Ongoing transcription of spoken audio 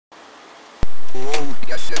Oh,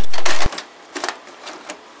 yes, it.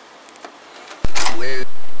 Where?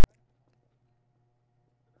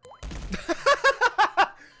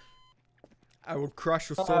 I will crush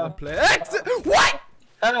your soul and play. What?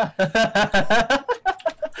 I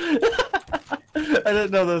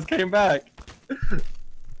didn't know those came back.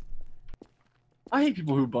 I hate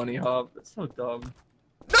people who bunny hop. That's so dumb.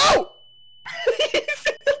 No!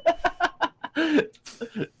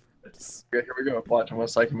 Okay, here we go. Watch, I'm gonna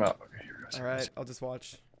psych him out. Okay, here we go. Alright, I'll just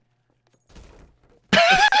watch.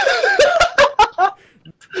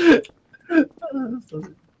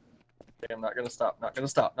 Okay, I'm not gonna stop. Not gonna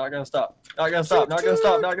stop. Not gonna stop. Not gonna stop. Not gonna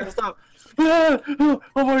stop. Not gonna stop. Oh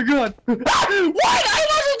my god! What? I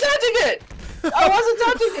wasn't touching it. I wasn't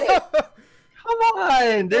touching it. Come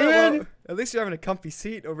on, dude. Well, at least you're having a comfy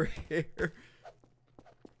seat over here.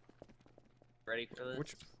 Ready for this?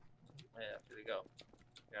 Which... Yeah, here we go.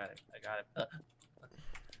 Got it. I got it.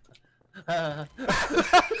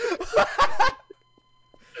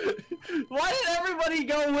 Why did everybody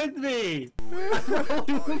go with me? I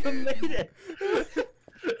wouldn't have made it.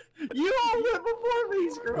 You all went before me,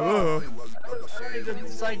 screw off. I need to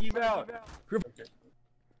psych you out.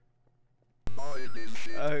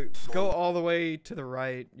 Go all the way to the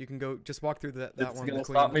right. You can go. Just walk through that It's one. gonna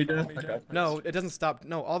stop me, dude? Okay. No, it doesn't stop.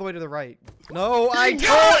 No, all the way to the right. No, I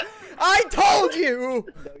told you.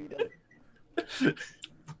 No, you didn't.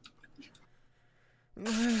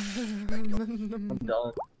 I'm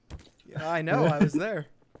done. Yeah, I know. I was there.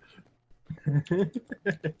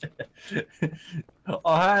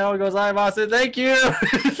 Ohio gozaimasu. Thank you.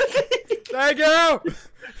 Thank you.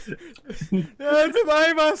 It's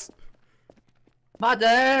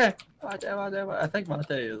Mate. I think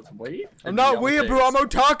mate is wheat. I'm not weeaboo. I'm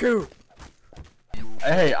otaku.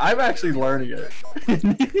 Hey, I'm actually learning it.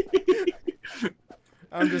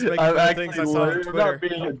 I'm just making fun of things I saw on I'm Twitter. not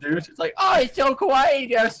being a douche. It's like, oh, it's so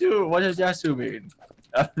kawaii, Yasu. What does Yasu mean?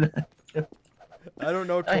 I don't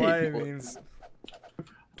know what I hate kawaii people. means.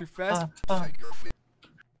 Too fast. Okay,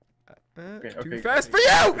 Too okay, fast okay. for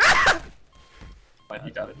you! Fine,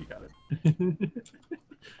 he got it. He got it.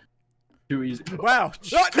 Too easy. Wow.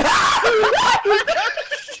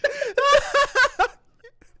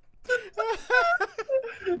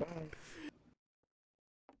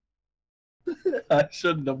 I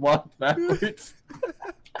shouldn't have walked backwards.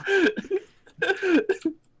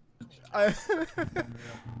 Oh,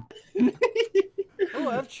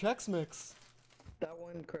 I have Chex Mix. That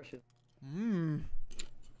one crushes. Mmm.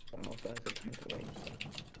 Almost as a drink away.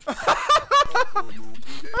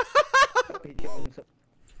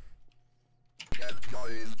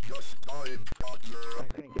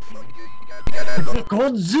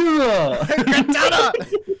 Godzilla! Katana!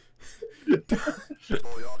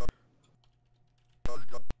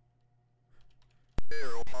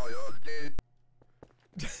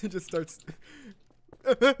 It just starts.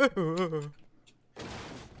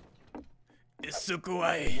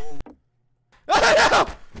 Isukuai. No!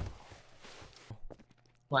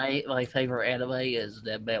 My favorite anime is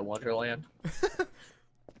Dead Man Wonderland.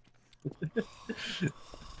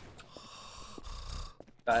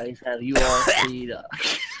 Guys, have you all seen?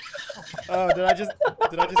 Oh, did I just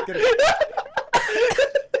get it?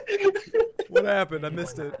 What happened? I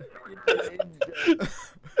missed it.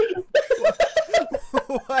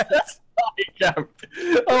 What?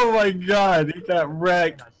 Oh my god, he got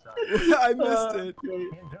wrecked. I missed it.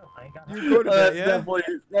 You recorded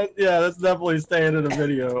that, yeah? That's definitely staying in the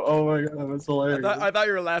video. Oh my god, that's hilarious. I thought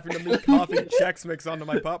you were laughing at me coughing Chex Mix onto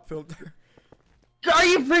my pop filter. Are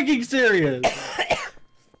you freaking serious?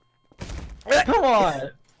 Come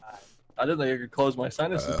on! I didn't think I could close my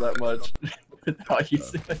sinuses that much without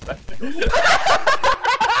using it.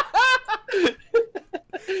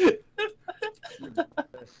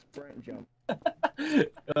 Sprint jump.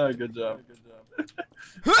 Oh, good job.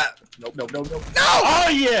 Nope. No! No! Oh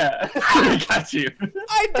yeah! I got you.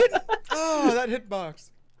 I didn't. Oh, that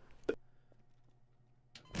hitbox.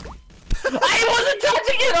 I wasn't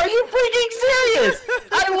touching it. Are you freaking serious?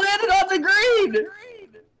 I landed on the green.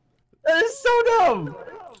 That is so dumb.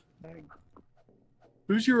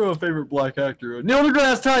 Who's your favorite black actor? Neil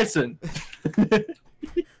deGrasse Tyson.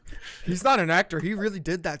 He's not an actor. He really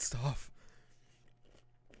did that stuff.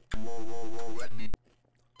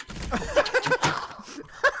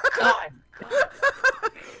 God.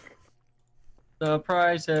 The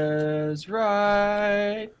price is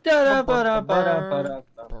right. I'm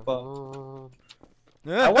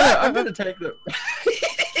gonna take the.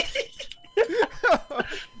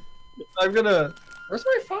 Where's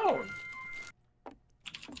my phone?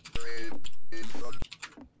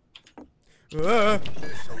 What?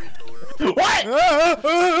 What?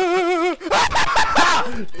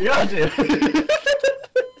 Gotcha!